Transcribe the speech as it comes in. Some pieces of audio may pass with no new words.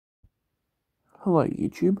Hello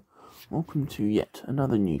YouTube, welcome to yet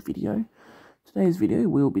another new video. Today's video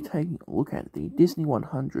we will be taking a look at the Disney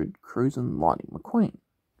 100 Cruisin Lightning McQueen.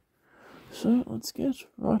 So let's get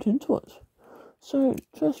right into it. So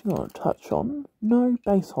first we want to touch on no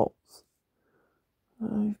base holes.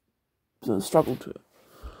 I sort of struggled to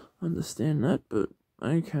understand that, but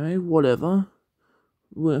okay, whatever.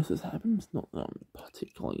 Worse has happened. It's not that I'm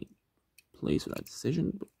particularly pleased with that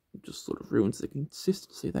decision, but it just sort of ruins the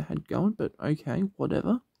consistency they had going, but okay,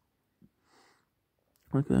 whatever.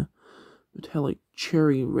 Like a metallic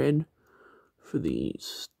cherry red for the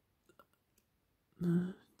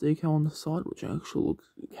decal on the side, which actually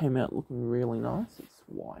came out looking really nice. It's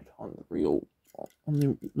white on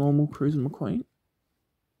the normal Cruisin McQueen.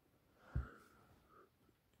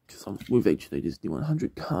 Because with each of the Disney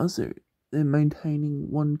 100 cars, they're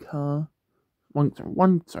maintaining one colour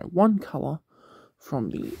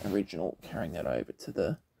from the original, carrying that over to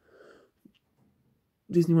the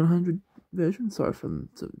Disney 100 version. Sorry for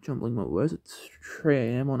jumbling my words. It's 3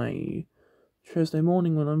 AM on a Thursday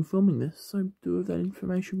morning when I'm filming this, so do with that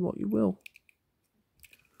information what you will.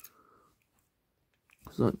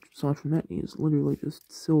 So aside from that, is literally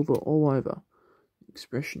just silver all over. The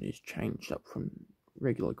expression is changed up from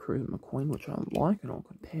regular Cruisin McQueen, which I like, and I'll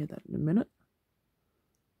compare that in a minute.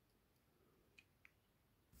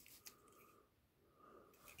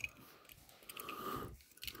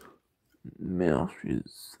 Mouth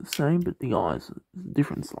is the same, but the eyes, the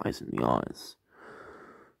difference lies in the eyes.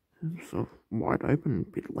 Sort of wide open,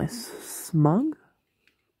 a bit less smug.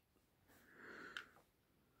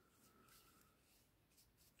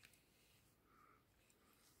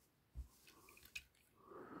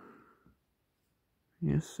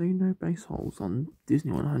 Yeah, see, no base holes on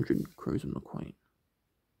Disney 100 Cruisin McQueen.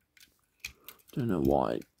 Don't know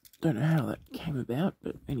why, don't know how that came about,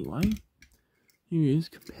 but anyway. Here he is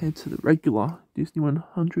compared to the regular Disney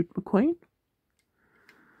 100 McQueen.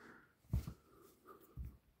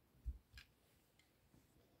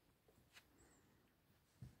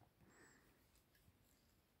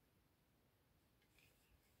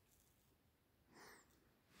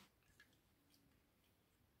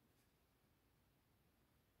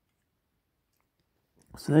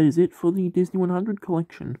 So that is it for the Disney 100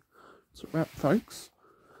 collection. It's a wrap, folks.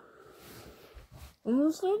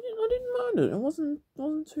 Honestly, I didn't mind it. It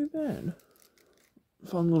wasn't too bad.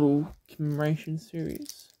 Fun little commemoration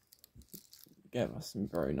series. Gave us some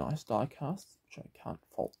very nice die casts, which I can't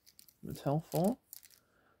fault Mattel for.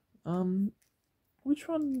 Which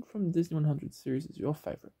one from the Disney 100 series is your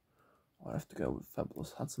favourite? I'd have to go with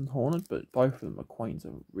Fabulous Hudson Hornet, but both of the McQueens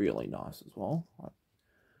are really nice as well.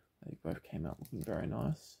 They both came out looking very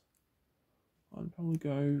nice. I'd probably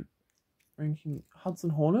go ranking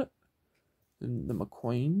Hudson Hornet, then the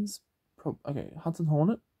McQueens. Okay, Hudson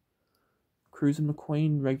Hornet, Cruisin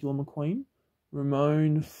McQueen, regular McQueen,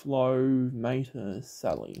 Ramone, Flo, Mater,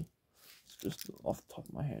 Sally. It's just off the top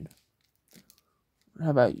of my head.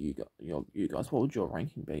 How about you guys? What would your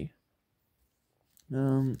ranking be?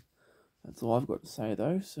 That's all I've got to say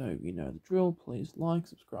though. So you know the drill. Please like,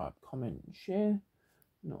 subscribe, comment, and share.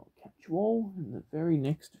 And I'll catch you all in the very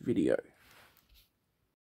next video.